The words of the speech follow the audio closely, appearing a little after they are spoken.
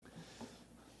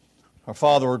Our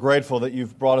Father, we're grateful that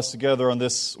you've brought us together on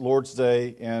this Lord's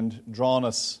Day and drawn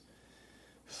us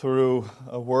through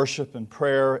worship and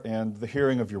prayer and the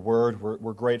hearing of your word.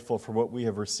 We're grateful for what we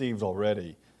have received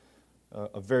already.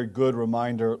 A very good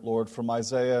reminder, Lord, from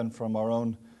Isaiah and from our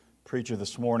own preacher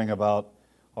this morning about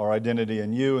our identity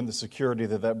in you and the security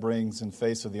that brings in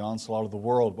face of the onslaught of the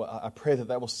world. I pray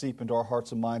that will seep into our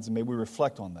hearts and minds, and may we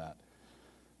reflect on that.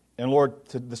 And Lord,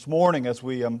 this morning as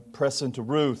we press into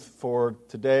Ruth for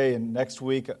today and next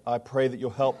week, I pray that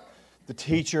you'll help the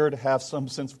teacher to have some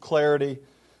sense of clarity.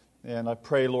 And I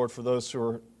pray, Lord, for those who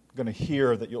are going to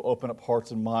hear, that you'll open up hearts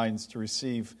and minds to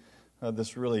receive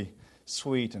this really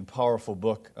sweet and powerful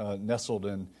book nestled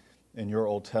in your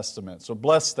Old Testament. So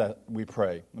bless that, we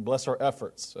pray, and bless our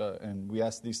efforts. And we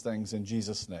ask these things in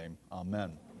Jesus' name.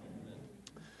 Amen.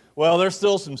 Well, there's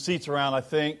still some seats around, I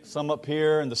think, some up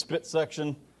here in the spit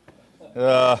section.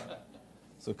 So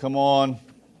come on.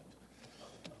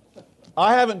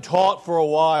 I haven't taught for a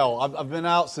while. I've been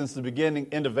out since the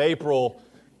end of April,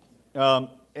 so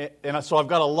I've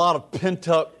got a lot of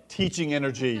pent-up teaching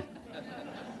energy.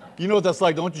 You know what that's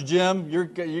like, don't you, Jim?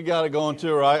 You got it going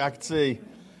too, right? I can see.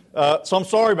 So I'm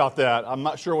sorry about that. I'm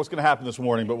not sure what's going to happen this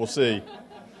morning, but we'll see.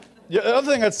 The other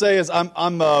thing I'd say is I'm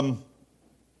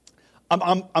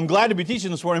glad to be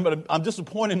teaching this morning, but I'm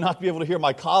disappointed not to be able to hear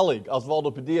my colleague,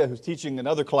 Osvaldo Padilla, who's teaching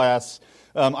another class.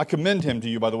 I commend him to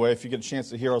you, by the way. If you get a chance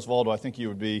to hear Osvaldo, I think you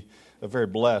would be very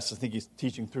blessed. I think he's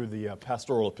teaching through the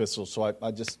pastoral epistles, so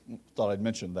I just thought I'd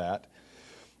mention that.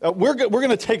 We're going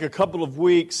to take a couple of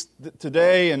weeks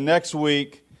today and next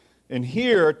week in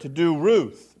here to do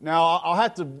Ruth. Now, I'll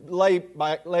have to lay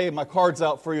my cards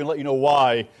out for you and let you know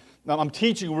why. Now, I'm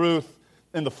teaching Ruth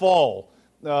in the fall.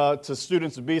 To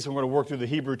students of Beast, I'm going to work through the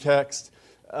Hebrew text.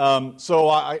 So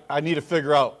I need to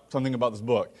figure out something about this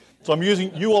book. So I'm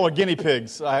using you all are guinea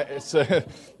pigs. So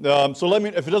let me,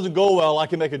 if it doesn't go well, I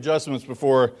can make adjustments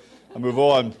before I move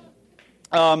on.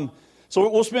 So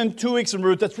we'll spend 2 weeks in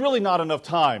Ruth. That's really not enough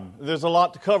time. There's a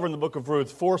lot to cover in the book of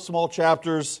Ruth. 4 small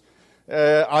chapters.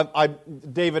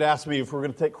 David asked me if we're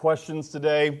going to take questions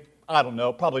today. I don't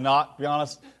know. Probably not, to be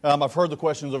honest. I've heard the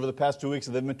questions over the past 2 weeks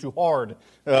and they've been too hard.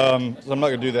 So I'm not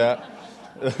going to do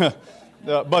that.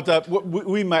 But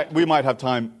we might have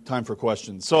time for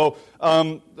questions. So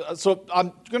I'm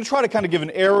going to try to kind of give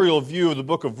an aerial view of the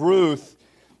book of Ruth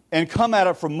and come at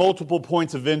it from multiple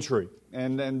points of entry.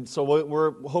 And so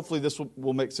we're hopefully this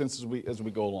will make sense as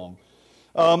we go along.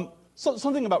 So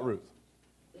something about Ruth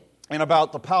and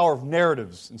about the power of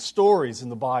narratives and stories in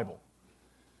the Bible.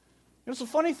 It's a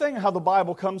funny thing how the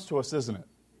Bible comes to us, isn't it?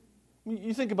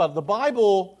 You think about it. The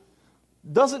Bible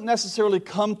doesn't necessarily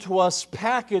come to us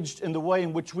packaged in the way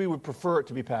in which we would prefer it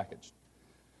to be packaged.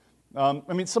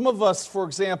 Some of us, for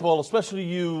example, especially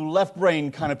you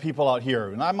left-brain kind of people out here,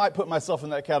 and I might put myself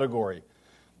in that category,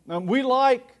 we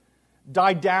like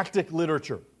didactic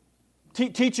literature,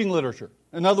 teaching literature.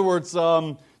 In other words,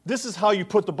 this is how you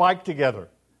put the bike together.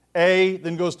 A,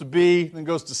 then goes to B, then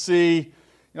goes to C.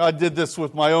 I did this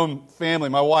with my own family.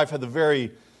 My wife had the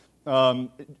very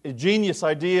genius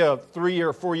idea 3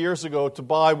 or 4 years ago to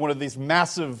buy one of these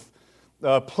massive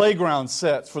playground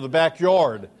sets for the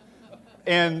backyard.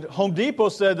 And Home Depot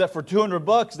said that for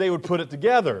 $200 they would put it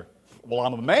together. Well,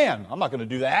 I'm a man. I'm not going to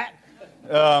do that.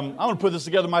 I'm going to put this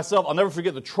together myself. I'll never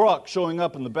forget the truck showing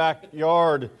up in the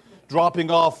backyard,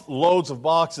 dropping off loads of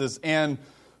boxes. And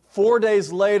 4 days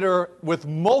later, with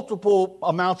multiple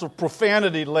amounts of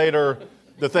profanity later,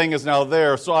 the thing is now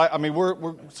there. So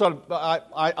we're sort of.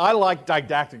 I like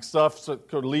didactic stuff, so it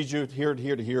could lead you here to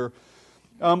here to here.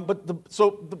 But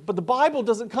the Bible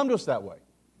doesn't come to us that way.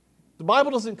 The Bible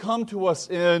doesn't come to us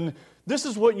in this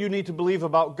is what you need to believe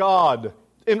about God.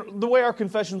 In the way our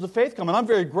confessions of faith come, and I'm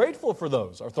very grateful for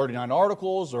those. Our 39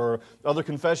 articles or other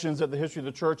confessions that the history of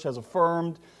the church has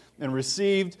affirmed and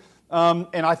received.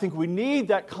 And I think we need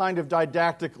that kind of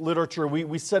didactic literature.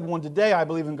 We said one today, I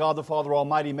believe in God the Father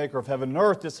Almighty, maker of heaven and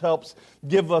earth. This helps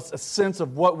give us a sense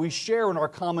of what we share in our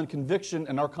common conviction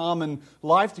and our common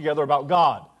life together about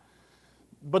God.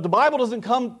 But the Bible doesn't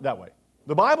come that way.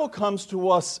 The Bible comes to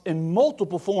us in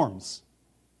multiple forms,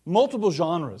 multiple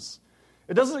genres.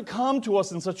 It doesn't come to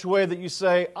us in such a way that you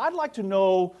say, I'd like to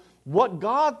know what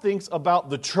God thinks about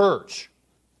the church.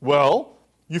 Well,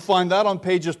 you find that on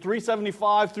pages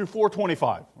 375 through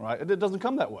 425, right? It doesn't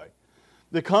come that way.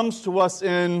 It comes to us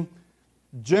in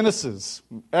Genesis,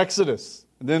 Exodus,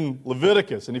 and then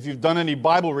Leviticus. And if you've done any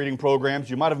Bible reading programs,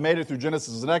 you might have made it through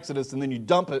Genesis and Exodus, and then you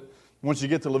dump it once you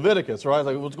get to Leviticus, right?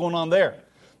 Like, what's going on there?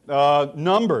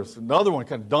 Numbers, another one,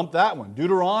 kind of dump that one.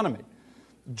 Deuteronomy,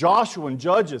 Joshua and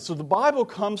Judges. So the Bible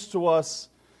comes to us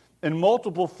in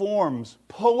multiple forms,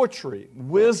 poetry,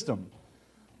 wisdom,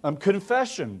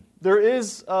 confession. There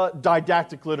is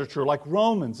didactic literature like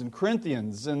Romans and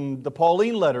Corinthians and the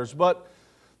Pauline letters, but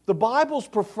the Bible's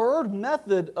preferred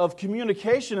method of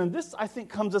communication, and this I think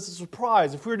comes as a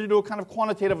surprise. If we were to do a kind of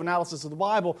quantitative analysis of the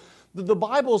Bible, the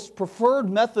Bible's preferred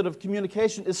method of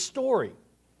communication is story.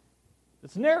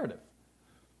 It's narrative.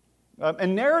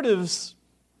 And narratives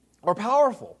are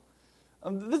powerful.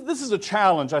 This is a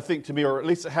challenge, I think, to me, or at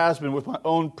least it has been with my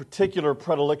own particular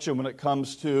predilection when it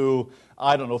comes to,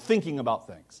 thinking about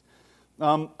things.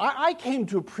 I came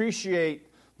to appreciate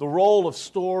the role of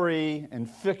story and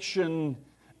fiction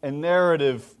and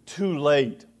narrative too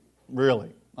late,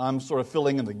 really. I'm sort of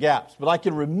filling in the gaps. But I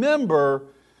can remember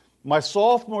my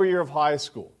sophomore year of high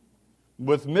school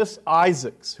with Miss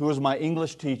Isaacs, who was my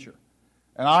English teacher.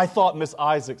 And I thought Miss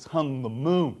Isaacs hung the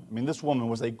moon. I mean, this woman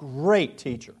was a great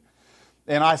teacher.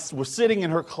 And I was sitting in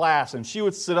her class, and she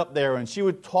would sit up there, and she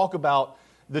would talk about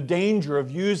the danger of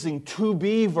using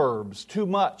to-be verbs too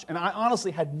much. And I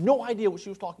honestly had no idea what she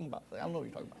was talking about. I don't know what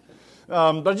you're talking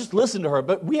about. But I just listened to her.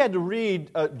 But we had to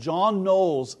read John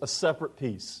Knowles' A Separate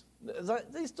Peace.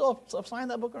 They still sign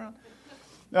that book around?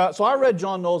 So I read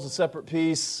John Knowles' A Separate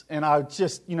Peace, and I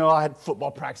just, I had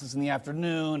football practice in the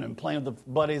afternoon and playing with the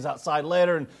buddies outside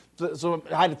later. And so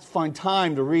I had to find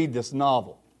time to read this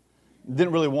novel.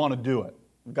 Didn't really want to do it.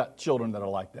 I've got children that are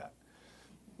like that.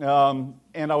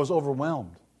 And I was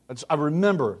overwhelmed. I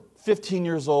remember 15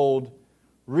 years old,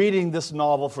 reading this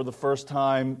novel for the first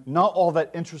time, not all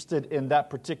that interested in that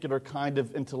particular kind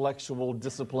of intellectual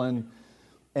discipline,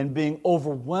 and being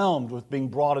overwhelmed with being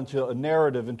brought into a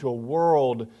narrative, into a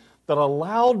world that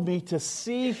allowed me to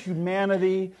see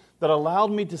humanity, that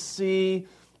allowed me to see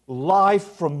life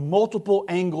from multiple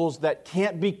angles that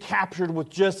can't be captured with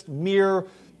just mere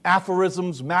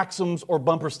aphorisms, maxims, or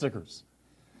bumper stickers.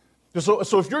 So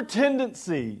if your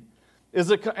tendency is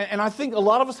and I think a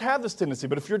lot of us have this tendency,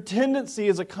 but if your tendency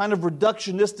is a kind of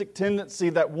reductionistic tendency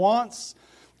that wants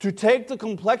to take the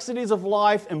complexities of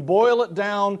life and boil it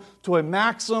down to a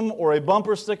maxim or a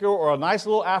bumper sticker or a nice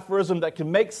little aphorism that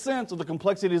can make sense of the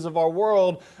complexities of our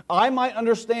world, I might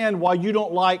understand why you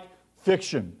don't like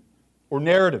fiction or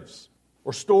narratives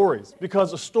or stories,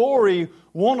 because a story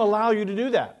won't allow you to do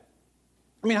that.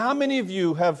 I mean, how many of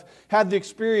you have had the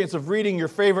experience of reading your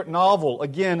favorite novel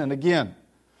again and again?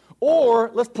 Or,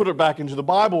 let's put it back into the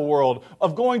Bible world,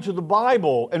 of going to the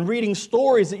Bible and reading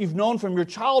stories that you've known from your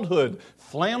childhood,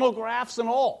 flannel graphs and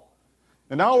all.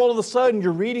 And now all of a sudden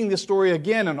you're reading this story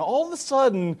again, and all of a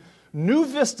sudden new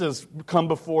vistas come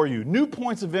before you, new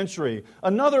points of entry,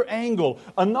 another angle,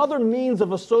 another means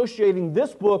of associating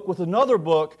this book with another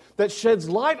book that sheds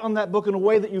light on that book in a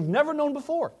way that you've never known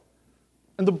before.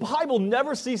 And the Bible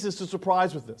never ceases to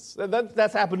surprise with this.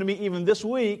 That's happened to me even this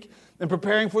week in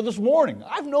preparing for this morning.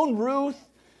 I've known Ruth,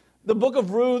 the book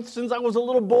of Ruth, since I was a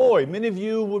little boy. Many of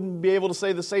you wouldn't be able to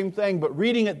say the same thing, but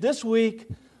reading it this week,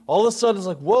 all of a sudden it's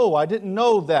like, whoa, I didn't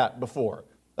know that before.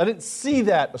 I didn't see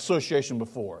that association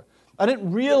before. I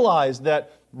didn't realize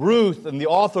that Ruth and the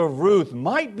author of Ruth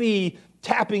might be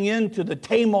tapping into the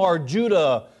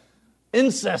Tamar-Judah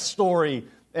incest story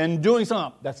and doing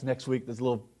something. That's next week. There's a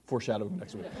little foreshadowing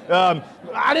next week.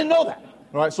 I didn't know that.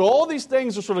 All right, so all these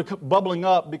things are sort of bubbling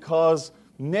up because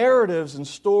narratives and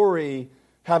story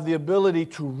have the ability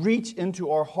to reach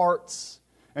into our hearts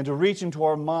and to reach into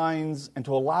our minds and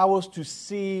to allow us to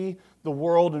see the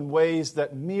world in ways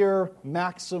that mere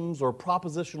maxims or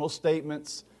propositional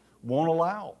statements won't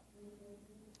allow.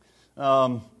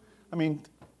 I want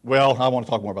to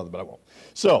talk more about that, but I won't.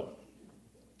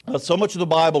 So much of the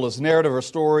Bible is narrative or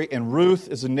story, and Ruth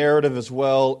is a narrative as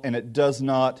well, and it does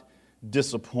not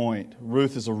disappoint.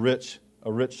 Ruth is a rich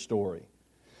story.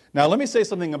 Now, let me say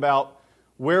something about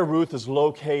where Ruth is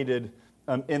located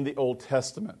in the Old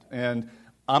Testament. And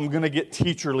I'm going to get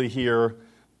teacherly here,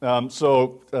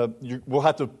 we'll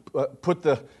have to put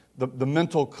the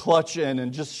mental clutch in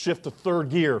and just shift to third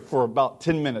gear for about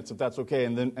 10 minutes, if that's okay,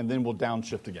 and then we'll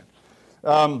downshift again.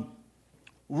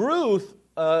 Ruth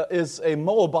is a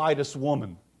Moabitess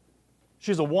woman.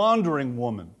 She's a wandering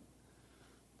woman.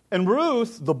 And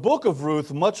Ruth, the book of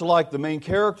Ruth, much like the main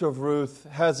character of Ruth,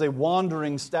 has a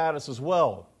wandering status as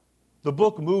well. The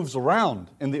book moves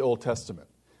around in the Old Testament.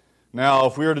 Now,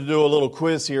 if we were to do a little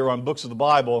quiz here on books of the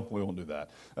Bible, we won't do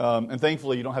that. And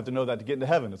thankfully, you don't have to know that to get into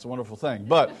heaven. It's a wonderful thing.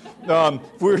 But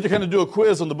if we were to kind of do a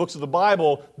quiz on the books of the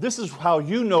Bible, this is how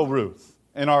you know Ruth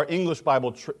in our English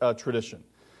Bible tradition.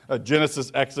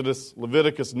 Genesis, Exodus,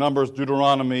 Leviticus, Numbers,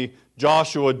 Deuteronomy,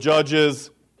 Joshua, Judges,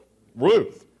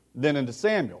 Ruth, then into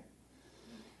Samuel.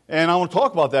 And I want to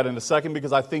talk about that in a second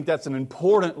because I think that's an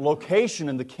important location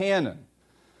in the canon.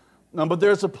 But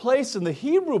there's a place in the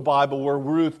Hebrew Bible where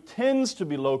Ruth tends to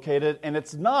be located, and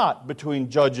it's not between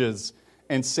Judges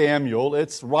and Samuel.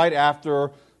 It's right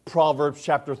after Proverbs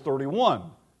chapter 31.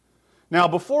 Now,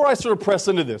 before I sort of press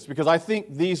into this, because I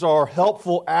think these are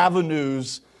helpful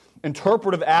avenues,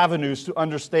 interpretive avenues to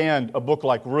understand a book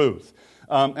like Ruth,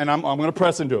 and I'm going to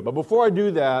press into it. But before I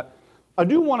do that, I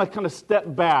do want to kind of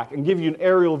step back and give you an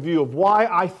aerial view of why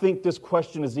I think this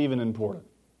question is even important.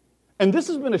 And this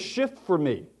has been a shift for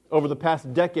me over the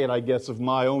past decade, I guess, of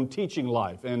my own teaching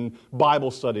life and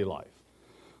Bible study life.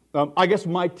 I guess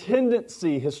my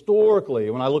tendency historically,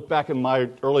 when I look back in my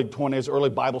early 20s, early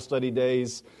Bible study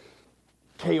days,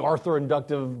 K. Arthur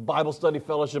Inductive Bible Study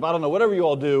Fellowship, I don't know, whatever you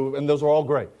all do, and those are all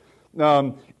great,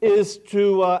 is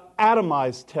to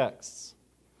atomize texts.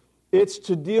 It's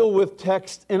to deal with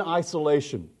text in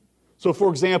isolation. So, for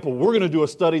example, we're going to do a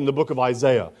study in the book of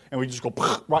Isaiah, and we just go,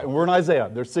 right, and we're in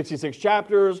Isaiah. There's 66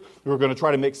 chapters. We're going to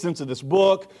try to make sense of this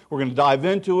book. We're going to dive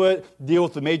into it, deal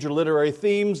with the major literary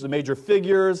themes, the major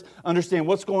figures, understand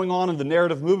what's going on in the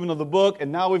narrative movement of the book,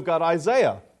 and now we've got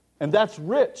Isaiah. And that's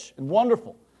rich and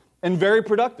wonderful and very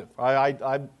productive.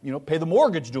 I pay the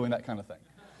mortgage doing that kind of thing.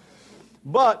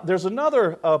 But there's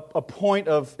another a point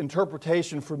of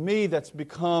interpretation for me that's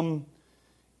become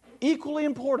equally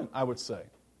important, I would say.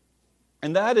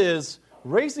 And that is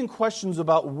raising questions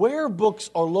about where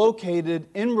books are located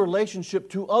in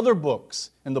relationship to other books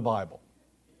in the Bible.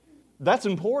 That's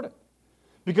important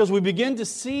because we begin to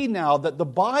see now that the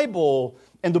Bible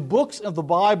and the books of the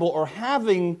Bible are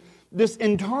having this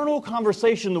internal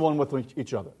conversation the one with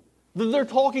each other. They're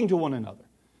talking to one another.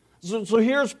 So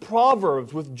here's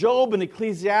Proverbs with Job and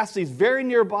Ecclesiastes very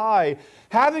nearby,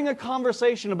 having a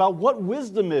conversation about what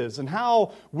wisdom is and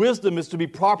how wisdom is to be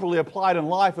properly applied in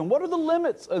life and what are the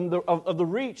limits of the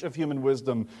reach of human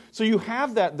wisdom. So you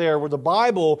have that there where the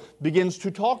Bible begins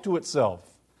to talk to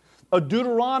itself.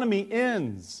 Deuteronomy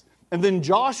ends, and then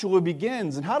Joshua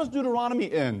begins. And how does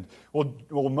Deuteronomy end? Well,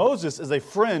 Moses is a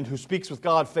friend who speaks with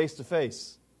God face to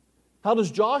face. How does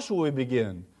Joshua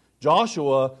begin?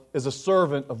 Joshua is a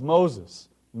servant of Moses.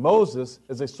 Moses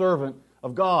is a servant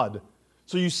of God.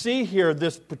 So you see here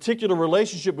this particular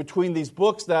relationship between these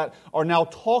books that are now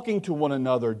talking to one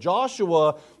another.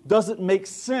 Joshua doesn't make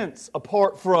sense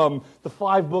apart from the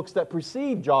 5 books that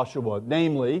precede Joshua,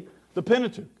 namely the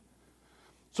Pentateuch.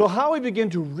 So how we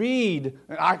begin to read,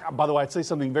 by the way, I'd say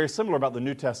something very similar about the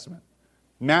New Testament.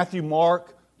 Matthew,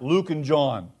 Mark, Luke, and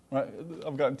John. Right?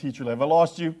 I've gotten teacher level. Have I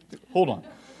lost you? Hold on.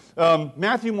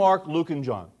 Matthew, Mark, Luke, and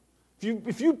John.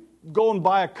 If you go and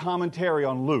buy a commentary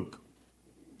on Luke,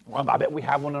 well, I bet we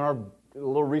have one in our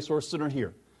little resource center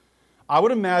here. I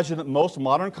would imagine that most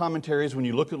modern commentaries, when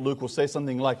you look at Luke, will say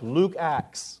something like Luke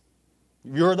Acts.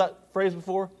 Have you heard that phrase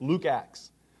before? Luke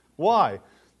Acts. Why?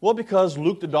 Well, because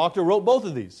Luke the doctor wrote both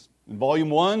of these. And Volume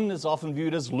 1 is often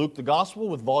viewed as Luke the Gospel,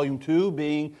 with Volume 2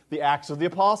 being the Acts of the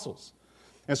Apostles.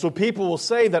 And so people will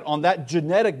say that on that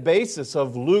genetic basis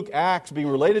of Luke, Acts being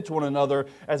related to one another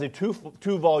as a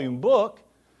two-volume book,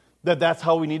 that's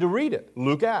how we need to read it,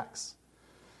 Luke, Acts.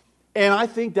 And I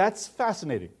think that's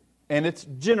fascinating. And it's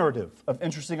generative of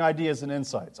interesting ideas and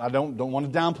insights. I don't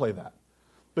want to downplay that.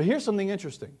 But here's something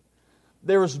interesting.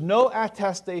 There is no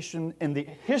attestation in the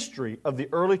history of the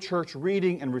early church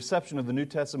reading and reception of the New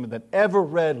Testament that ever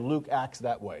read Luke, Acts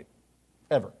that way.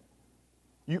 Ever.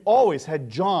 You always had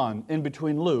John in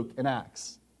between Luke and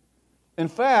Acts. In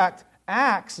fact,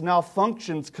 Acts now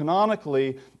functions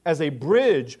canonically as a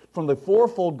bridge from the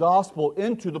fourfold gospel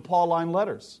into the Pauline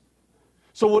letters.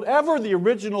 So whatever the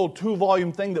original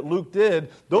 2-volume thing that Luke did,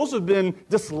 those have been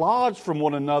dislodged from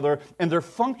one another, and they're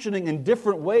functioning in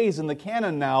different ways in the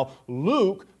canon now.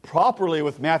 Luke, properly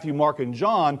with Matthew, Mark, and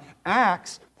John.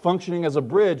 Acts, functioning as a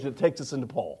bridge that takes us into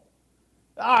Paul.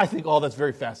 I think all that's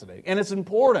very fascinating. And it's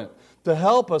important to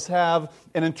help us have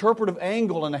an interpretive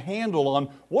angle and a handle on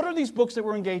what are these books that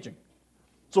we're engaging.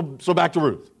 So back to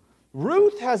Ruth.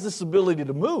 Ruth has this ability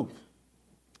to move.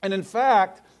 And in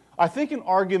fact, I think an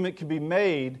argument can be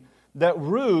made that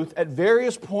Ruth, at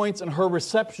various points in her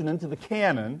reception into the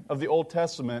canon of the Old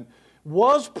Testament,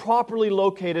 was properly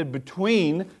located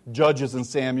between Judges and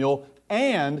Samuel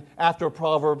and after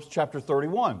Proverbs chapter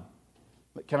 31.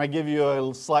 Can I give you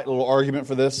a slight little argument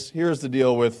for this? Here's the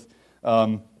deal with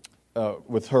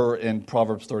her in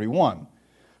Proverbs 31.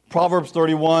 Proverbs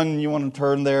 31, you want to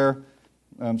turn there?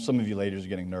 Some of you ladies are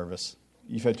getting nervous.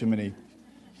 You've had too many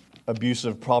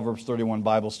abusive Proverbs 31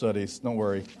 Bible studies. Don't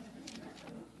worry.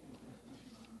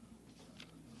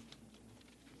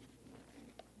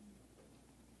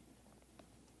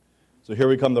 So here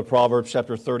we come to Proverbs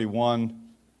chapter 31.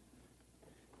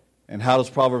 And how does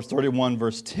Proverbs 31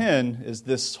 verse 10 is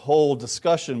this whole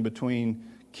discussion between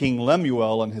King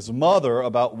Lemuel and his mother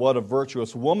about what a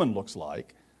virtuous woman looks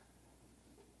like.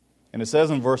 And it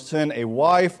says in verse 10, a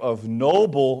wife of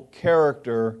noble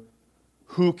character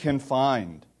who can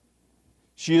find?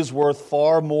 She is worth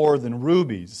far more than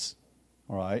rubies.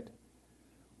 All right?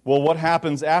 Well, what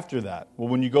happens after that? Well,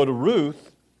 when you go to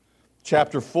Ruth,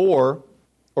 chapter 4,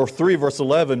 or 3, verse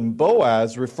 11,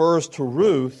 Boaz refers to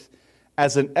Ruth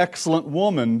as an excellent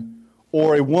woman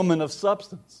or a woman of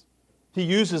substance. He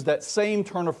uses that same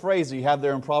turn of phrase that you have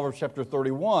there in Proverbs chapter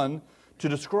 31 to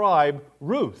describe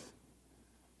Ruth.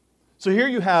 So here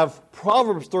you have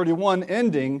Proverbs 31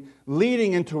 ending,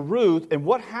 leading into Ruth, and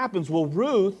what happens? Well,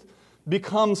 Ruth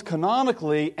becomes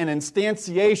canonically an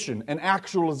instantiation, an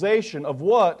actualization of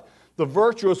what the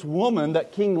virtuous woman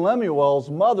that King Lemuel's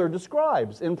mother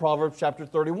describes in Proverbs chapter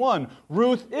 31.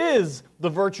 Ruth is the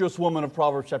virtuous woman of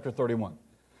Proverbs chapter 31.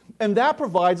 And that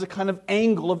provides a kind of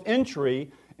angle of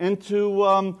entry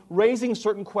into raising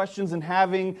certain questions and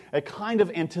having a kind of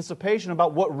anticipation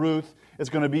about what Ruth is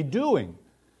going to be doing.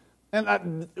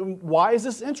 And why is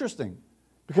this interesting?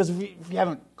 Because if you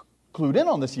haven't clued in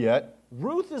on this yet,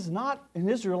 Ruth is not an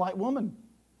Israelite woman.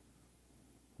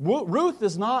 Ruth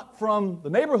is not from the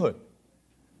neighborhood.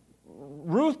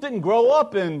 Ruth didn't grow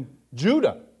up in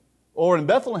Judah or in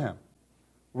Bethlehem.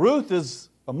 Ruth is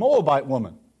a Moabite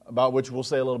woman, about which we'll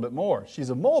say a little bit more. She's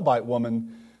a Moabite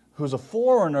woman who's a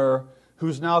foreigner,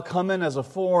 who's now come in as a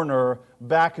foreigner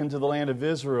back into the land of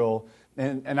Israel.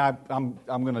 And I'm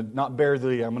going to not bear the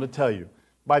lead, I'm going to tell you.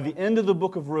 By the end of the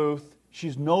book of Ruth,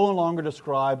 she's no longer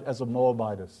described as a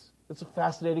Moabitess. It's a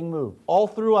fascinating move. All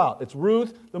throughout, it's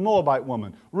Ruth, the Moabite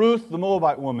woman. Ruth, the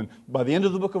Moabite woman. By the end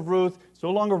of the book of Ruth, it's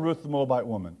no longer Ruth, the Moabite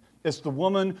woman. It's the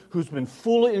woman who's been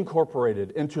fully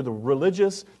incorporated into the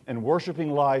religious and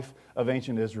worshiping life of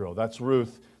ancient Israel. That's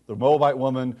Ruth, the Moabite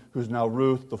woman, who's now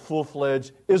Ruth, the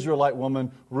full-fledged Israelite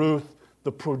woman. Ruth,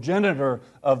 the progenitor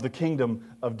of the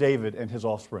kingdom of David and his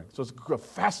offspring. So it's a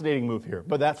fascinating move here,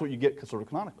 but that's what you get sort of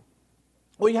canonically.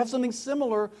 Well, you have something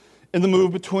similar in the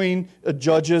move between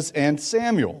Judges and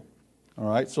Samuel. All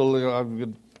right, so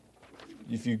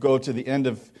if you go to the end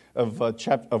of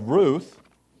Ruth,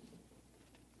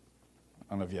 I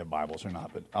don't know if you have Bibles or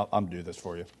not, but I'll do this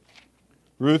for you.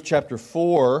 Ruth chapter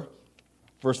 4,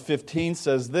 verse 15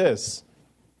 says this: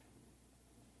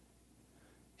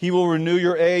 He will renew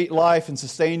your life and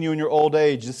sustain you in your old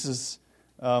age. This is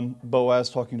Boaz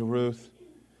talking to Ruth.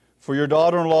 For your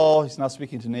daughter-in-law, he's not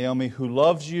speaking to Naomi, who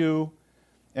loves you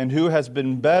and who has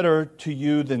been better to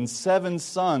you than 7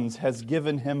 sons, has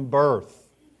given him birth.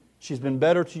 She's been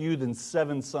better to you than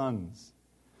 7 sons.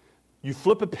 You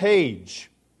flip a page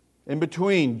in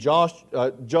between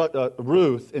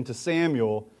Ruth into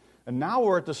Samuel, and now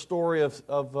we're at the story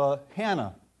of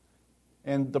Hannah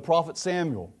and the prophet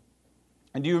Samuel.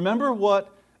 And do you remember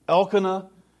what Elkanah,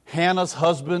 Hannah's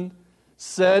husband,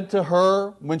 said to her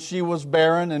when she was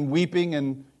barren and weeping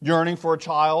and yearning for a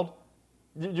child?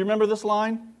 Do you remember this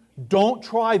line? Don't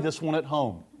try this one at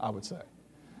home, I would say.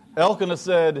 Elkanah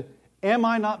said, am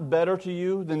I not better to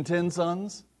you than 10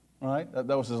 sons? Right?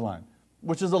 That was his line.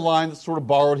 Which is a line that's sort of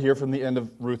borrowed here from the end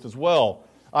of Ruth as well.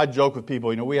 I joke with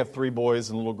people, we have 3 boys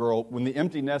and a little girl. When the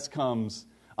empty nest comes,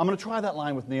 I'm going to try that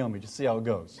line with Naomi, just see how it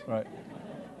goes. Right?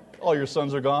 All your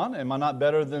sons are gone. Am I not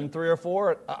better than 3 or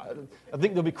 4? I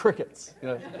think there'll be crickets.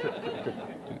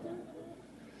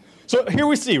 So here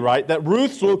we see, right, that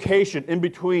Ruth's location in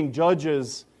between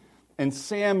Judges and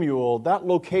Samuel, that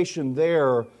location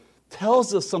there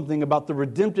tells us something about the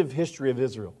redemptive history of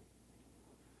Israel.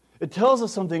 It tells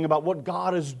us something about what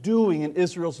God is doing in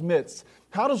Israel's midst.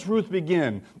 How does Ruth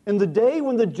begin? In the day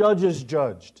when the judges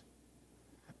judged.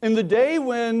 In the day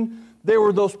when there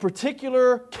were those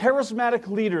particular charismatic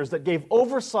leaders that gave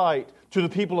oversight to the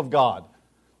people of God,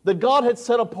 that God had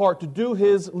set apart to do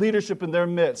His leadership in their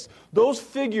midst. Those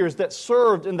figures that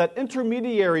served in that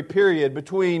intermediary period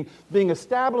between being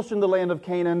established in the land of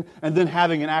Canaan and then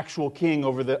having an actual king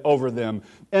over them.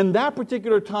 And that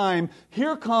particular time,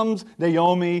 here comes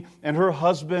Naomi and her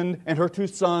husband and her 2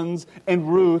 sons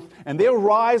and Ruth, and they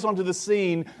arise onto the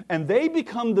scene, and they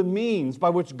become the means by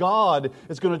which God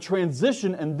is going to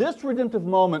transition in this redemptive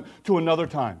moment to another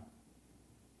time,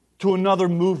 to another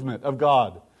movement of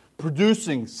God,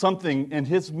 producing something in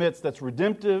His midst that's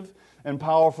redemptive and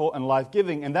powerful and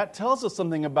life-giving. And that tells us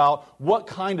something about what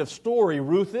kind of story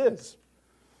Ruth is.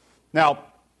 Now,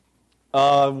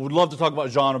 would love to talk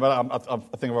about genre, but I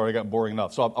think I've already gotten boring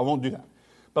enough, so I won't do that.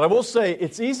 But I will say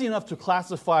it's easy enough to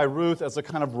classify Ruth as a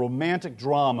kind of romantic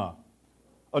drama,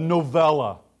 a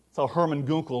novella, That's how Herman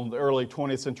Gunkel in the early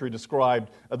 20th century described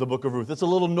the book of Ruth. It's a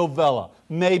little novella,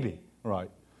 maybe, right?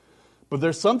 But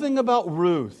there's something about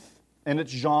Ruth and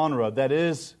its genre that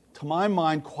is, to my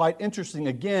mind, quite interesting,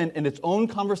 again, in its own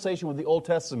conversation with the Old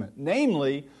Testament.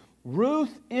 Namely,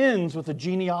 Ruth ends with a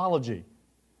genealogy.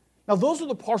 Now, those are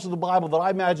the parts of the Bible that I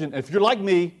imagine, if you're like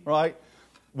me, right,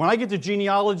 when I get to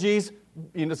genealogies,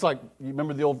 it's like, you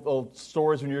remember the old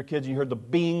stories when you were kids, and you heard the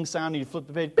bing sound, and you flip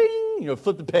the page, bing,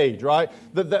 flip the page, right?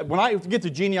 When I get to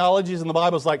genealogies in the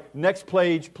Bible, it's like, next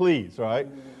page, please, right?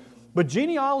 But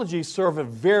genealogies serve a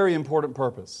very important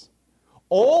purpose.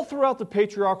 All throughout the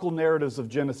patriarchal narratives of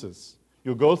Genesis,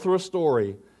 you'll go through a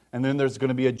story, and then there's going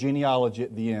to be a genealogy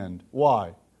at the end.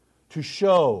 Why? To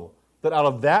show that out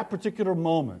of that particular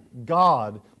moment,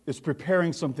 God is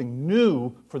preparing something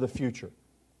new for the future.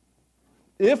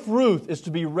 If Ruth is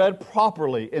to be read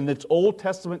properly in its Old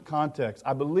Testament context,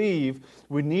 I believe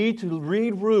we need to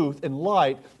read Ruth in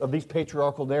light of these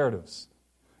patriarchal narratives.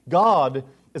 God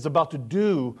is about to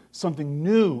do something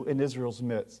new in Israel's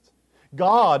midst.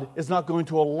 God is not going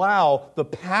to allow the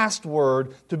past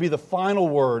word to be the final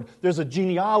word. There's a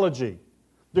genealogy.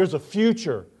 There's a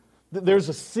future. There's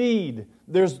a seed.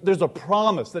 There's a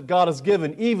promise that God has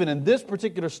given, even in this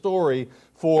particular story,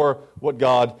 for what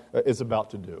God is about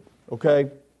to do. Okay?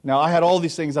 Now, I had all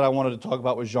these things that I wanted to talk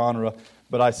about with genre,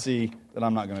 but I see that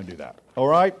I'm not going to do that. All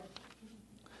right?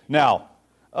 Now,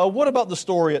 what about the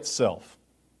story itself?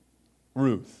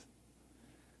 Ruth.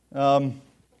 Can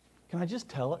I just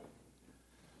tell it?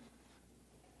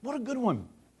 What a good one,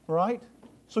 right?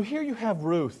 So here you have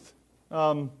Ruth,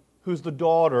 who's the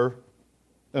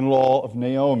daughter-in-law of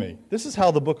Naomi. This is how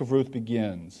the book of Ruth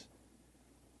begins.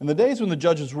 In the days when the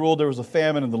judges ruled, there was a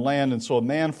famine in the land, and so a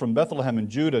man from Bethlehem in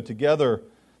Judah, together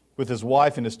with his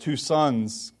wife and his two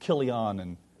sons,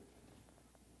 Kilion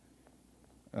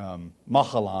and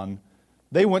Mahalan,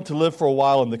 they went to live for a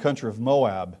while in the country of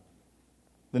Moab.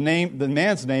 The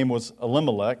man's name was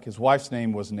Elimelech, his wife's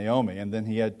name was Naomi, and then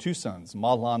he had two sons,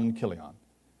 Mahlon and Kilion.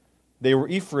 They were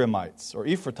Ephraimites, or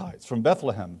Ephratites, from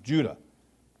Bethlehem, Judah.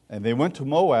 And they went to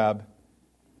Moab,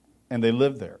 and they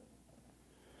lived there.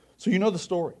 So you know the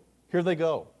story. Here they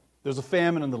go. There's a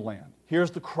famine in the land.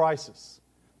 Here's the crisis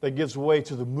that gives way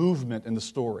to the movement in the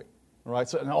story. All right?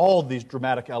 So, and all of these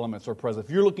dramatic elements are present.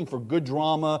 If you're looking for good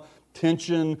drama,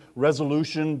 tension,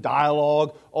 resolution,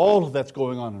 dialogue, all of that's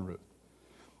going on in Ruth.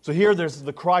 So here there's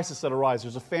the crisis that arises.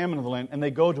 There's a famine in the land, and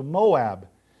they go to Moab.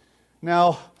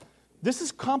 Now, this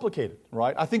is complicated,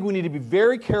 right? I think we need to be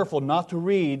very careful not to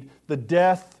read the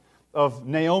death of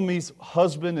Naomi's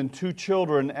husband and two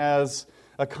children as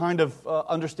a kind of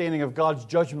understanding of God's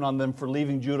judgment on them for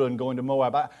leaving Judah and going to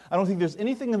Moab. I don't think there's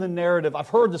anything in the narrative. I've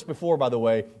heard this before, by the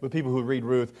way, with people who read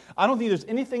Ruth. I don't think there's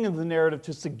anything in the narrative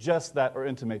to suggest that or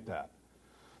intimate that.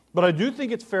 But I do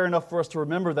think it's fair enough for us to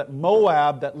remember that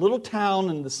Moab, that little town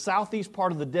in the southeast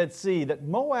part of the Dead Sea, that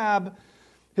Moab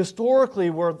historically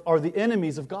are the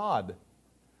enemies of God.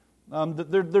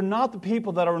 They're not the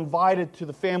people that are invited to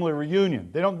the family reunion.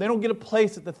 They don't get a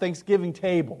place at the Thanksgiving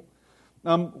table.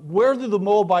 Where do the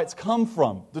Moabites come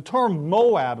from? The term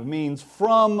Moab means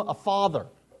from a father.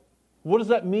 What does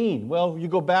that mean? Well, you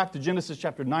go back to Genesis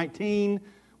chapter 19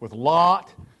 with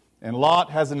Lot. And Lot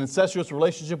has an incestuous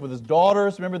relationship with his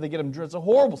daughters. Remember, they get him dressed. It's a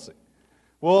horrible scene.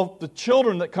 Well, the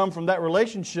children that come from that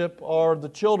relationship are the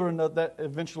children that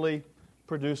eventually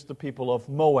produce the people of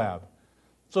Moab.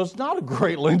 So it's not a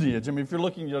great lineage. I mean, if you're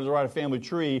looking to write a family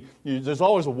tree, there's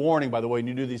always a warning, by the way, when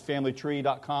you do these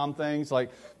familytree.com things, like,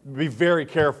 be very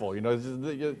careful. You're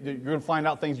going to find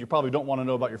out things you probably don't want to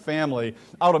know about your family.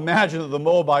 I would imagine that the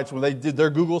Moabites, when they did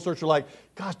their Google search, were like,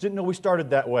 gosh, didn't know we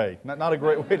started that way. Not a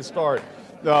great way to start.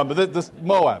 But this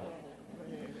Moab.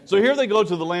 So here they go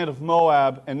to the land of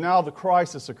Moab, and now the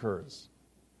crisis occurs.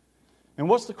 And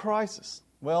what's the crisis?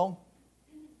 Well,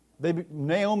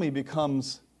 Naomi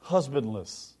becomes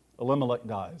husbandless. Elimelech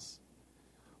dies.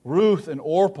 Ruth and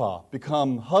Orpah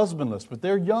become husbandless, but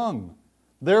they're young.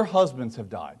 Their husbands have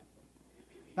died.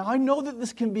 Now, I know that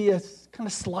this can be a kind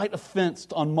of slight offense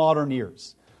on modern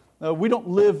ears. We don't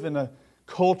live in a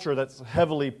culture that's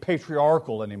heavily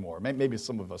patriarchal anymore. Maybe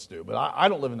some of us do, but I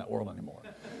don't live in that world anymore.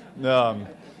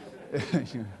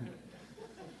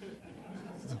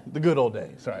 The good old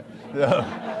days, right?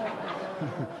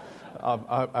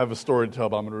 I have a story to tell,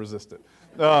 but I'm going to resist it.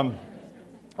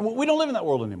 We don't live in that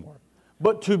world anymore.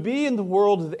 But to be in the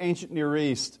world of the ancient Near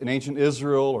East, in ancient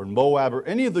Israel or Moab or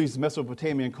any of these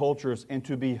Mesopotamian cultures, and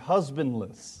to be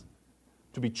husbandless,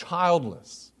 to be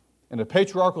childless, in a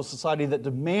patriarchal society that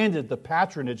demanded the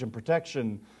patronage and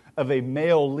protection of a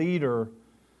male leader,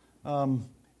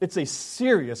 it's a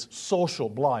serious social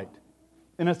blight.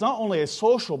 And it's not only a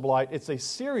social blight, it's a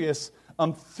serious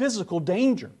physical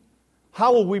danger.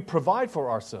 How will we provide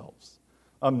for ourselves?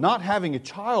 Not having a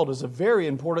child is a very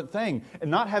important thing, and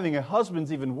not having a husband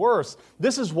is even worse.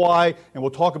 This is why, and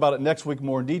we'll talk about it next week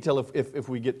more in detail if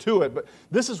we get to it, but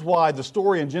this is why the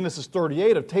story in Genesis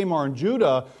 38 of Tamar and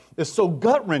Judah is so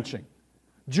gut-wrenching.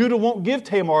 Judah won't give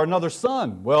Tamar another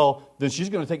son. Well, then she's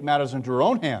going to take matters into her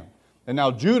own hand. And now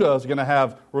Judah is going to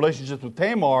have relationships with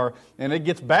Tamar, and it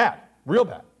gets bad, real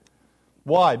bad.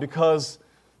 Why? Because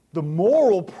the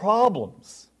moral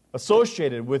problems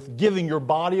associated with giving your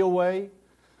body away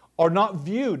are not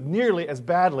viewed nearly as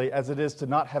badly as it is to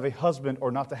not have a husband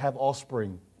or not to have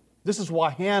offspring. This is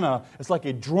why Hannah is like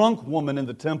a drunk woman in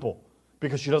the temple,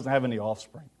 because she doesn't have any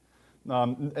offspring.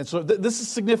 And so this is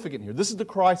significant here. This is the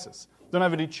crisis. Don't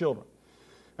have any children.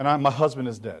 And my husband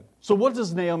is dead. So what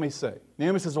does Naomi say?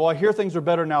 Naomi says, well, I hear things are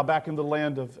better now back in the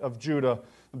land of Judah,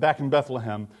 back in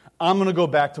Bethlehem. I'm going to go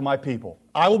back to my people.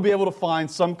 I will be able to find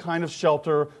some kind of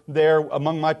shelter there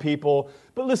among my people.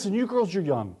 But listen, you girls, you're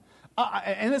young.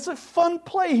 And it's a fun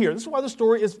play here. This is why the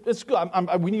story is good.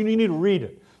 You need to read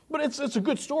it. But it's a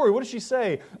good story. What does she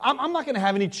say? I'm not going to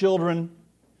have any children.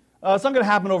 It's not going to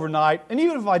happen overnight. And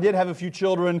even if I did have a few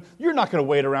children, you're not going to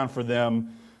wait around for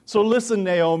them. So listen,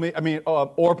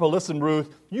 Orpah, listen,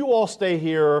 Ruth. You all stay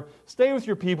here. Stay with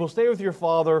your people. Stay with your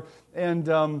father. And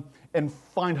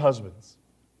find husbands.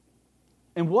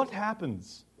 And what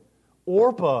happens?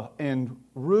 Orpah and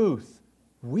Ruth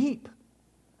weep.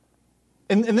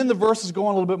 And then the verses go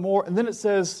on a little bit more, and then it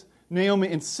says, Naomi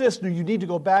insists, no, you need to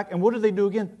go back. And what do they do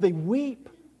again? They weep.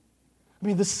 I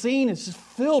mean, the scene is just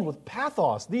filled with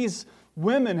pathos. These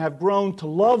women have grown to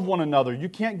love one another. You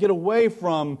can't get away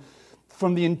from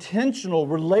the intentional,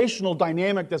 relational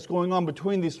dynamic that's going on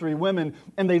between these three women,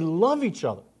 and they love each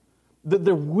other.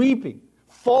 They're weeping,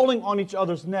 falling on each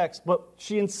other's necks, but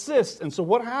she insists. And so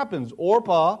what happens?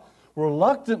 Orpah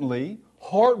reluctantly,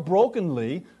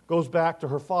 heartbrokenly, goes back to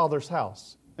her father's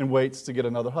house and waits to get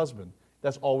another husband.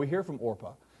 That's all we hear from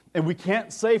Orpah. And we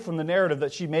can't say from the narrative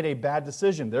that she made a bad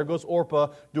decision. There goes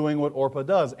Orpah doing what Orpah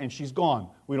does, and she's gone.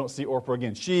 We don't see Orpah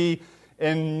again. She,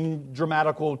 in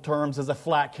dramatical terms, is a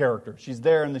flat character. She's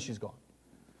there and then she's gone.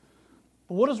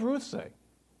 But what does Ruth say?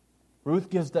 Ruth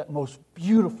gives that most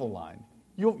beautiful line.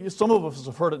 Some of us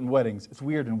have heard it in weddings. It's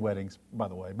weird in weddings, by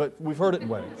the way, but we've heard it in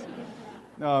weddings.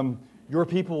 Your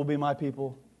people will be my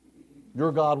people.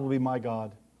 Your God will be my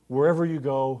God. Wherever you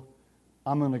go,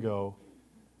 I'm going to go.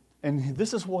 And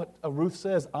this is what Ruth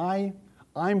says.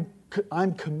 I'm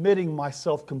committing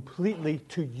myself completely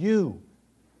to you.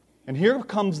 And here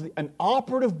comes an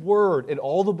operative word in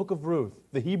all the book of Ruth,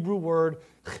 the Hebrew word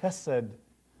chesed,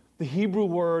 the Hebrew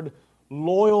word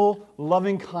loyal,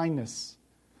 loving kindness,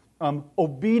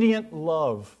 obedient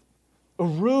love.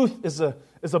 Ruth is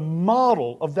a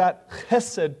model of that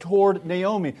chesed toward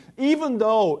Naomi. Even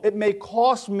though it may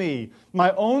cost me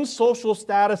my own social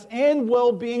status and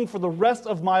well-being for the rest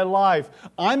of my life,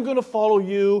 I'm going to follow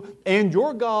you and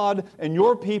your God and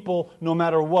your people no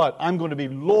matter what. I'm going to be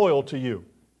loyal to you.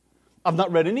 I've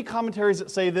not read any commentaries that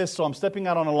say this, so I'm stepping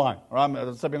out on a line. Or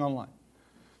I'm stepping on a line.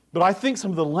 But I think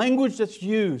some of the language that's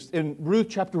used in Ruth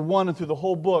chapter 1 and through the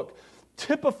whole book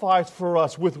typifies for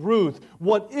us with Ruth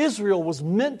what Israel was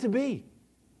meant to be.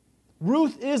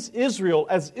 Ruth is Israel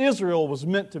as Israel was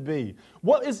meant to be.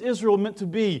 What is Israel meant to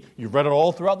be? You've read it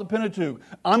all throughout the Pentateuch.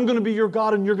 I'm going to be your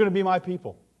God and you're going to be my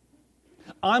people.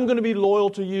 I'm going to be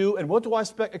loyal to you. And what do I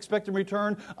expect in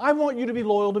return? I want you to be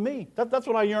loyal to me. That's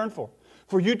what I yearn for.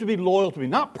 For you to be loyal to me.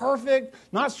 Not perfect,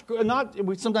 not.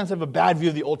 We sometimes have a bad view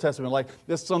of the Old Testament, like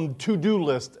there's some to-do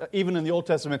list, even in the Old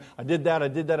Testament. I did that, I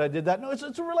did that, I did that. No, it's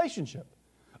a relationship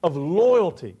of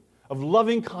loyalty, of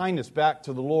loving kindness back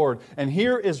to the Lord. And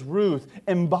here is Ruth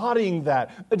embodying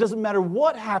that. It doesn't matter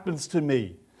what happens to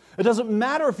me. It doesn't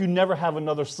matter if you never have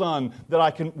another son that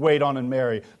I can wait on and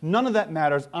marry. None of that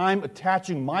matters. I'm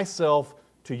attaching myself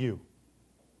to you.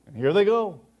 And here they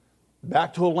go,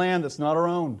 back to a land that's not her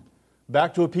own.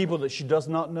 Back to a people that she does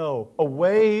not know,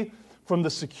 away from the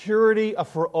security of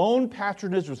her own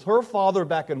patronage with her father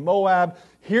back in Moab.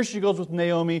 Here she goes with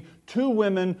Naomi, two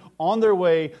women on their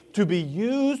way to be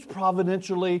used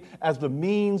providentially as the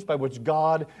means by which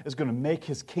God is going to make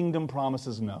His kingdom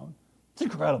promises known. It's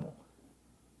incredible.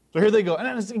 So here they go.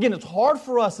 And again, it's hard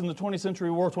for us in the 20th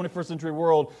century world, 21st century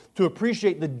world to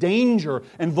appreciate the danger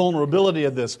and vulnerability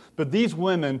of this. But these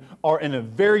women are in a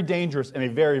very dangerous and a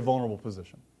very vulnerable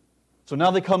position. So now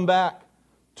they come back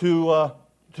to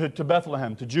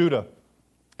Bethlehem, to Judah.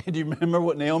 And do you remember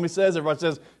what Naomi says? Everybody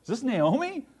says, is this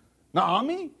Naomi?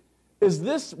 Naomi? Is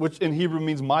this, which in Hebrew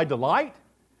means my delight?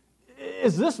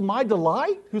 Is this my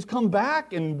delight who's come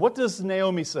back? And what does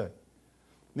Naomi say?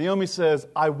 Naomi says,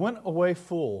 I went away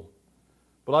full,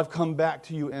 but I've come back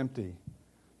to you empty.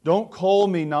 Don't call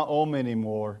me Naomi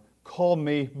anymore. Call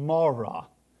me Mara.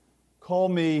 Call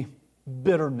me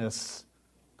bitterness.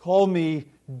 Call me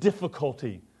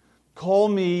difficulty. Call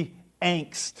me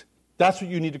angst. That's what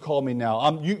you need to call me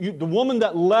now. The woman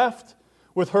that left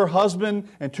with her husband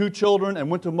and 2 children and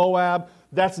went to Moab,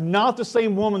 that's not the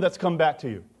same woman that's come back to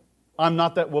you. I'm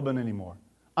not that woman anymore.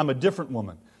 I'm a different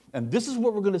woman. And this is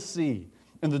what we're going to see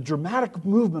in the dramatic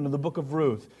movement of the book of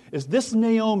Ruth, is this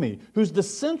Naomi, who's the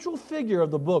central figure of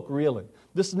the book, really.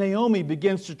 This Naomi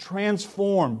begins to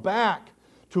transform back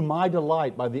to my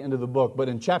delight by the end of the book. But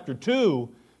in chapter 2,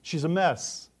 she's a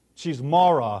mess. She's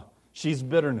Mara. She's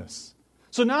bitterness.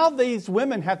 So now these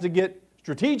women have to get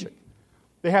strategic.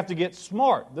 They have to get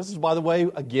smart. This is, by the way,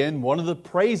 again, one of the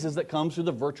praises that comes to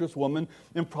the virtuous woman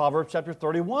in Proverbs chapter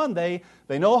 31. They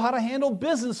know how to handle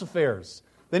business affairs.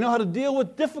 They know how to deal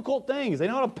with difficult things. They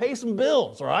know how to pay some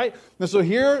bills, all right? And so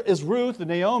here is Ruth and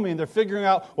Naomi, and they're figuring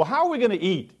out, well, how are we going to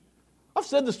eat? I've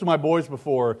said this to my boys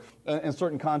before in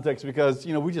certain contexts because,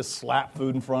 we just slap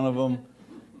food in front of them,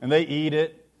 and they eat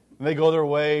it, and they go their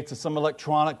way to some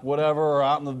electronic whatever or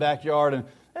out in the backyard, and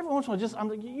every once in a while, I'm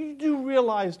like, you do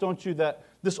realize, don't you, that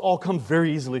this all comes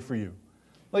very easily for you?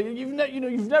 Like, you've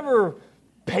never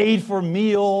paid for a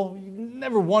meal. You've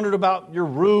never wondered about your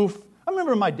roof. I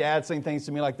remember my dad saying things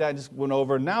to me like that. I just went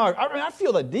over. And now I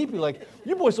feel that deeply. Like,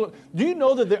 you boys, do you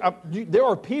know that there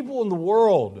are people in the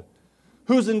world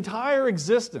whose entire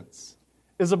existence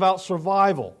is about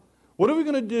survival? What are we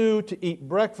going to do to eat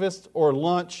breakfast or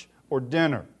lunch or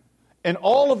dinner? And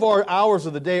all of our hours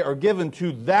of the day are given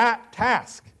to that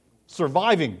task,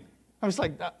 surviving. I'm just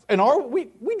like, and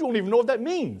we don't even know what that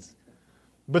means.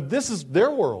 But this is their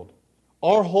world.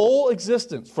 Our whole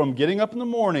existence, from getting up in the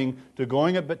morning to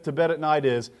going to bed at night,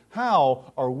 is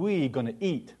how are we going to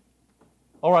eat?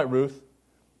 All right, Ruth,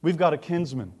 we've got a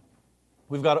kinsman.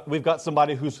 We've got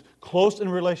somebody who's close in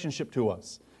relationship to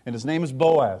us, and his name is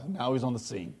Boaz. Now he's on the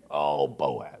scene. Oh,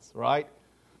 Boaz, right?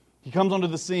 He comes onto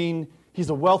the scene.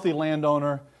 He's a wealthy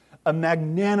landowner, a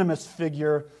magnanimous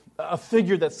figure, a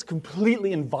figure that's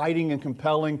completely inviting and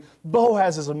compelling.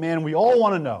 Boaz is a man we all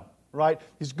want to know. Right?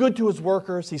 He's good to his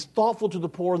workers. He's thoughtful to the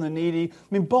poor and the needy. I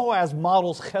mean, Boaz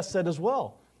models chesed as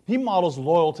well. He models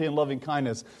loyalty and loving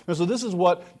kindness. And so this is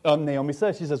what Naomi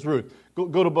says. She says, Ruth,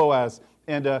 go to Boaz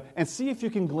and see if you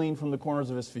can glean from the corners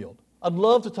of his field. I'd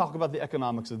love to talk about the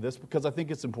economics of this because I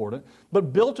think it's important.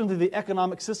 But built into the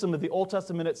economic system of the Old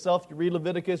Testament itself, you read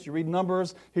Leviticus, you read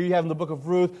Numbers, here you have in the book of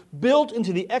Ruth, built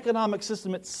into the economic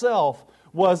system itself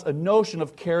was a notion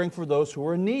of caring for those who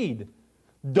are in need.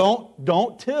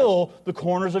 Don't till the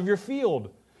corners of your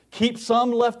field. Keep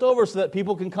some left over so that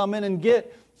people can come in and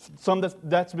get some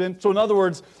that's been. So in other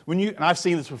words, and I've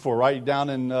seen this before, right?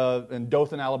 Down in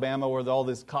Dothan, Alabama, where all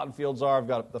these cotton fields are. I've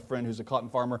got a friend who's a cotton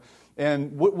farmer.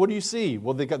 And what do you see?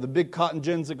 Well, they got the big cotton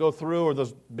gins that go through, or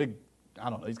those big, I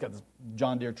don't know, he's got this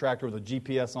John Deere tractor with a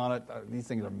GPS on it. These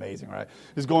things are amazing, right?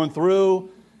 He's going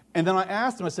through. And then I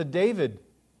asked him, I said, David,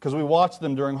 because we watched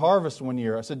them during harvest one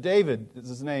year. I said, David, is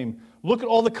his name, look at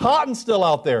all the cotton still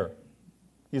out there.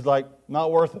 He's like,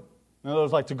 not worth it. In other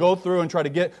words, like to go through and try to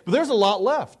get, but there's a lot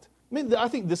left. I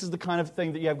think this is the kind of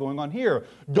thing that you have going on here.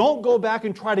 Don't go back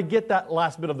and try to get that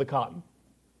last bit of the cotton.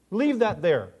 Leave that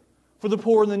there for the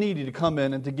poor and the needy to come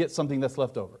in and to get something that's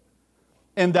left over.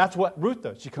 And that's what Ruth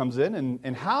does. She comes in,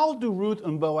 and how do Ruth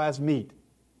and Boaz meet?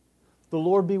 The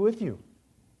Lord be with you.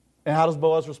 And how does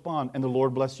Boaz respond? And the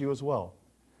Lord bless you as well.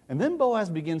 And then Boaz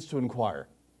begins to inquire,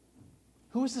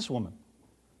 who is this woman?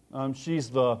 She's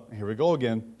here we go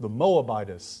again, the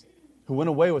Moabitess, who went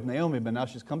away with Naomi, but now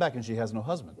she's come back and she has no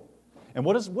husband. And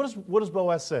what does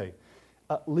Boaz say?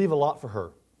 Leave a lot for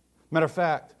her. Matter of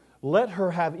fact, let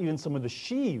her have even some of the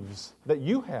sheaves that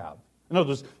you have. In other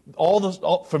words,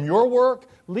 all from your work,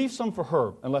 leave some for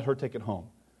her and let her take it home.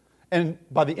 And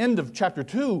by the end of chapter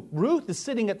 2, Ruth is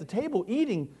sitting at the table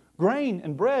eating grain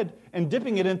and bread and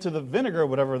dipping it into the vinegar,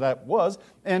 whatever that was,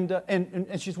 and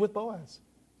she's with Boaz.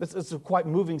 It's a quite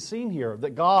moving scene here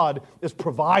that God is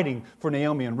providing for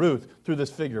Naomi and Ruth through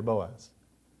this figure, Boaz.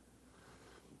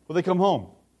 Well, they come home,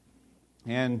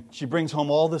 and she brings home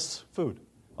all this food,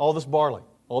 all this barley,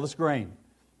 all this grain,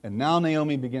 and now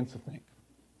Naomi begins to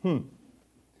think,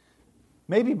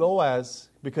 maybe Boaz,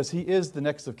 because he is the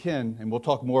next of kin, and we'll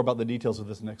talk more about the details of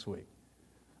this next week,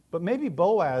 but maybe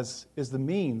Boaz is the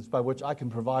means by which I can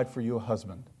provide for you a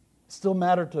husband. It still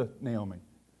mattered to Naomi.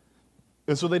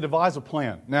 And so they devise a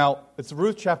plan. Now, it's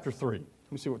Ruth chapter 3.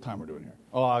 Let me see what time we're doing here.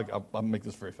 Oh, I'll make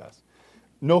this very fast.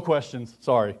 No questions,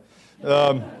 sorry.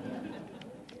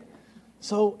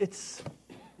 So it's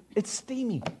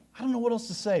steamy. I don't know what else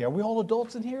to say. Are we all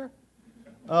adults in here?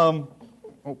 What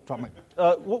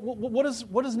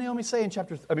does Naomi say in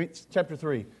chapter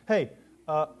 3? Hey,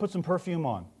 put some perfume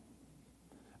on.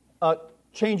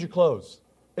 Change your clothes.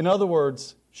 In other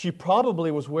words, she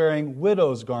probably was wearing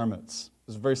widow's garments.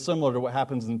 It's very similar to what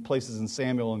happens in places in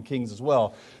Samuel and Kings as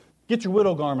well. Get your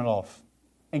widow garment off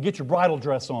and get your bridal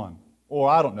dress on. Or,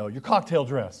 I don't know, your cocktail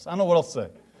dress. I don't know what else to say.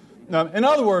 Now, in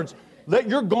other words, let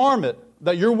your garment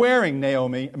that you're wearing,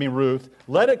 Ruth,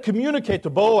 let it communicate to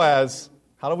Boaz,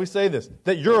 how do we say this?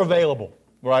 That you're available,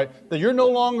 right? That you're no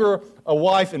longer a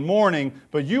wife in mourning,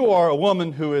 but you are a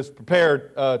woman who is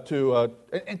prepared to...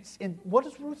 And what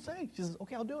does Ruth say? She says,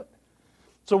 okay, I'll do it.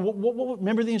 So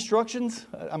remember the instructions?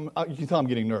 You can tell I'm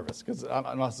getting nervous because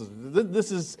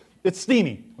it's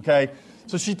steamy, okay?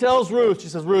 So she tells Ruth, she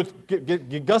says, Ruth, get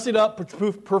gussied up,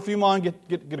 put perfume on, get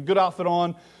a good outfit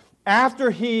on. After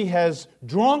he has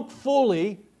drunk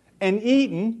fully and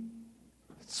eaten,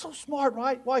 it's so smart,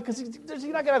 right? Why? Because he's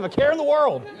not going to have a care in the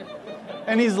world.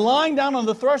 And he's lying down on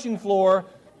the threshing floor.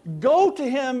 Go to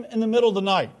him in the middle of the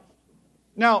night.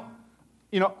 Now,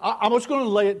 I'm just going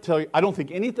to tell you, I don't think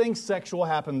anything sexual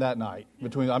happened that night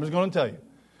between them. I'm just going to tell you.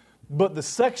 But the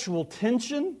sexual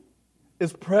tension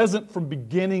is present from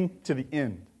beginning to the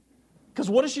end. Because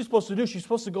what is she supposed to do? She's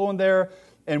supposed to go in there,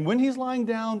 and when he's lying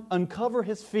down, uncover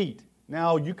his feet.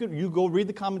 Now, you go read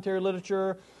the commentary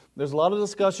literature. There's a lot of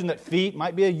discussion that feet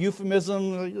might be a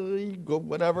euphemism,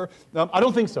 whatever. I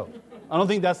don't think so. I don't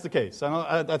think that's the case.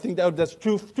 I think that's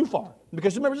too far.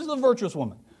 Because remember, this is a virtuous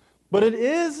woman. But it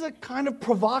is a kind of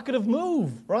provocative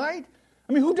move, right?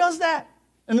 I mean, who does that?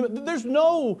 And there's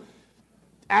no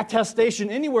attestation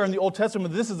anywhere in the Old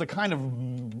Testament that this is a kind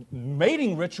of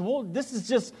mating ritual. This is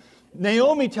just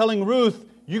Naomi telling Ruth,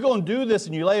 you go and do this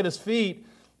and you lay at his feet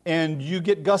and you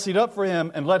get gussied up for him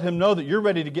and let him know that you're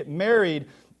ready to get married.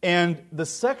 And the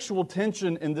sexual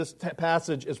tension in this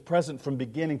passage is present from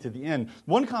beginning to the end.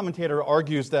 One commentator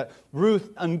argues that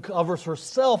Ruth uncovers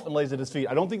herself and lays at his feet.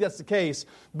 I don't think that's the case,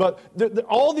 but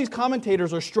all these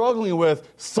commentators are struggling with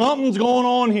something's going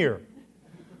on here.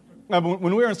 When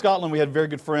we were in Scotland, we had very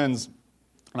good friends,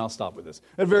 and I'll stop with this.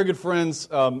 We had very good friends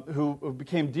who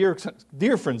became dear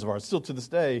friends of ours, still to this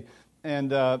day.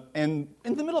 And in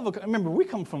the middle of remember, we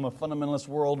come from a fundamentalist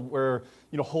world where,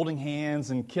 holding hands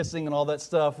and kissing and all that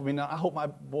stuff. I mean, I hope my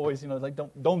boys,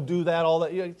 don't do that, all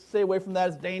that. Stay away from that.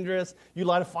 It's dangerous. You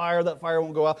light a fire, that fire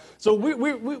won't go out. So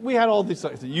we had all these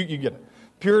things. You get it.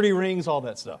 Purity rings, all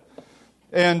that stuff.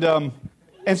 And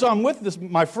so I'm with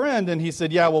my friend, and he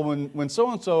said, yeah, well, when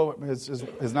so-and-so,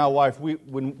 his now wife,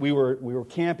 when we were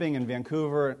camping in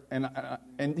Vancouver,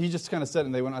 and he just kind of said,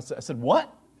 and they went, I said,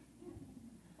 what?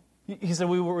 He said,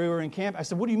 we were in camp. I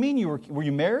said, what do you mean were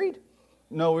you married?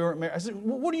 No, we weren't married. I said,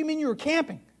 what do you mean you were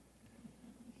camping?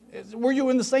 Were you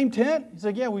in the same tent? He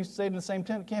said, yeah, we stayed in the same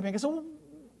tent camping. I said,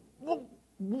 well,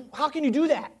 how can you do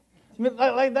that? I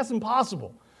mean, that's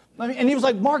impossible. And he was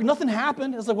like, Mark, nothing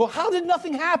happened. I was like, well, how did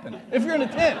nothing happen if you're in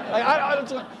a tent?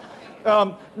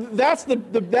 That's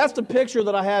the picture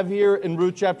that I have here in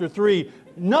Ruth chapter 3.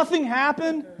 Nothing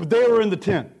happened, but they were in the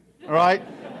tent, all right?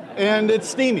 And it's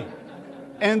steamy.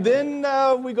 And then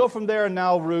we go from there, and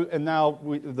now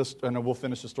we'll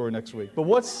finish the story next week. But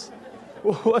what's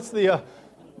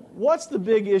the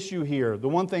big issue here? The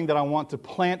one thing that I want to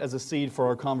plant as a seed for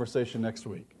our conversation next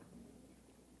week.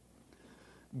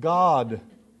 God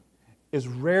is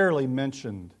rarely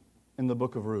mentioned in the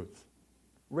book of Ruth.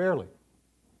 Rarely.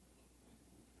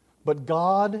 But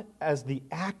God, as the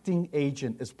acting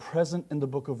agent, is present in the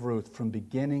book of Ruth from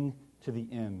beginning to the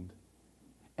end.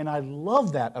 And I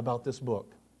love that about this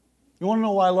book. You want to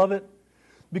know why I love it?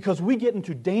 Because we get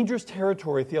into dangerous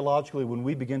territory theologically when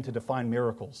we begin to define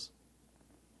miracles.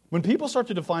 When people start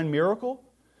to define miracle,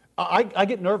 I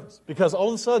get nervous because all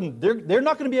of a sudden they're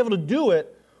not going to be able to do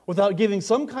it without giving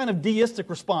some kind of deistic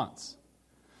response.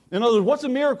 In other words, what's a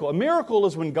miracle? A miracle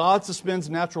is when God suspends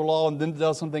natural law and then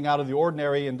does something out of the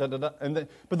ordinary. But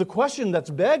the question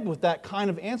that's begged with that kind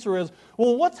of answer is,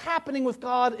 well, what's happening with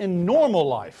God in normal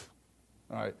life?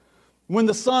 All right. When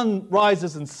the sun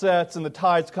rises and sets and the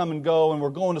tides come and go and we're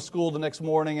going to school the next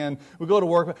morning and we go to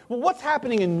work. Well, what's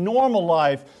happening in normal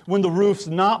life when the roof's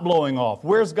not blowing off?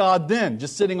 Where's God then?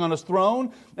 Just sitting on his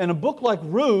throne? And a book like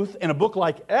Ruth and a book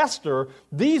like Esther,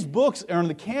 these books are in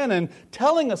the canon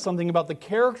telling us something about the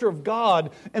character of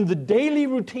God and the daily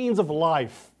routines of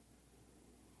life.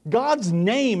 God's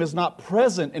name is not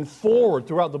present and forward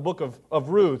throughout the book of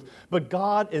Ruth, but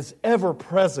God is ever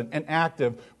present and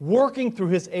active, working through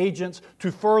his agents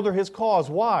to further his cause.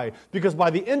 Why? Because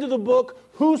by the end of the book,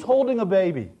 who's holding a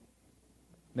baby?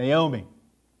 Naomi.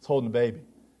 is holding a baby.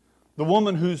 The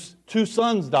woman whose 2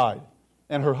 sons died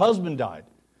and her husband died,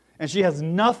 and she has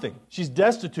nothing. She's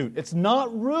destitute. It's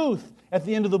not Ruth at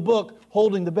the end of the book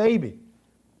holding the baby.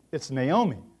 It's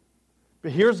Naomi.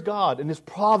 But here's God in His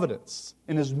providence,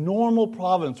 in His normal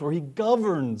providence, where He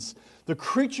governs the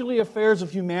creaturely affairs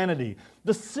of humanity,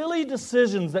 the silly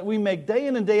decisions that we make day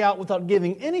in and day out without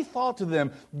giving any thought to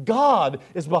them. God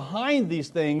is behind these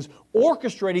things,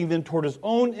 orchestrating them toward His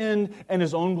own end and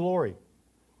His own glory.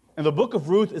 And the book of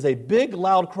Ruth is a big,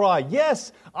 loud cry.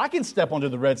 Yes, I can step onto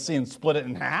the Red Sea and split it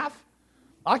in half.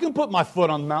 I can put my foot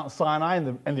on Mount Sinai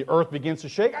and the earth begins to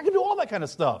shake. I can do all that kind of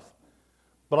stuff.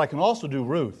 But I can also do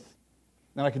Ruth,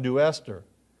 and I can do Esther.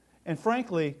 And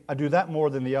frankly, I do that more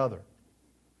than the other.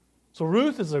 So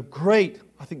Ruth is a great,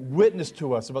 I think, witness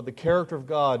to us about the character of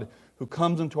God who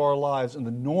comes into our lives in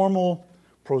the normal,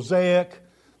 prosaic,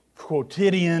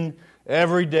 quotidian,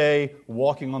 everyday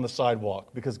walking on the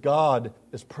sidewalk, because God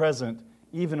is present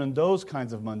even in those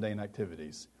kinds of mundane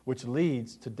activities, which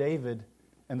leads to David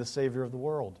and the Savior of the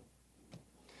world.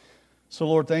 So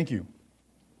Lord, thank you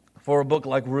for a book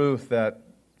like Ruth that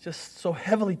just so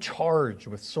heavily charged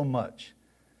with so much.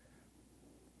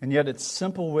 And yet its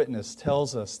simple witness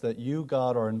tells us that you,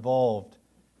 God, are involved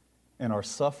in our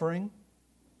suffering,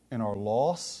 in our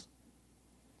loss,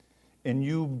 in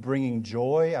you bringing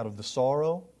joy out of the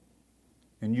sorrow,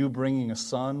 in you bringing a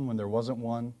son when there wasn't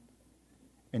one,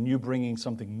 in you bringing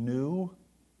something new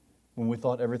when we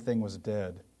thought everything was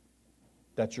dead.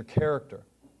 That's your character.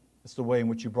 It's the way in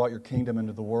which you brought your kingdom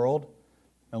into the world.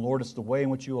 And Lord, it's the way in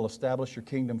which you will establish your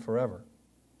kingdom forever.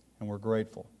 And we're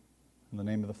grateful. In the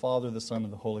name of the Father, the Son,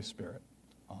 and the Holy Spirit.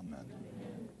 Amen.